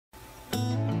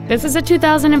This is a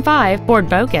 2005 Ford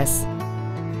Focus.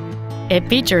 It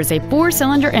features a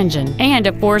 4-cylinder engine and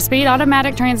a 4-speed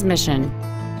automatic transmission.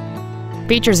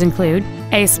 Features include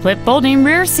a split folding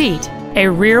rear seat, a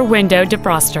rear window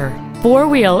defroster,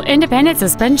 4-wheel independent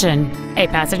suspension, a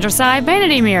passenger side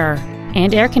vanity mirror,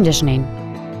 and air conditioning.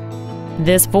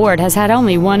 This Ford has had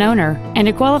only one owner, and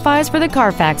it qualifies for the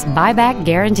Carfax buyback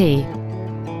guarantee.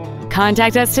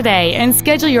 Contact us today and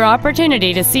schedule your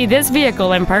opportunity to see this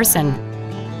vehicle in person.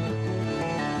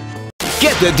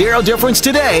 Get the Darrow difference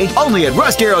today, only at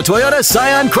Russ Darrow Toyota,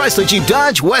 Scion, Chrysler, Jeep,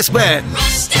 Dodge, West Bend.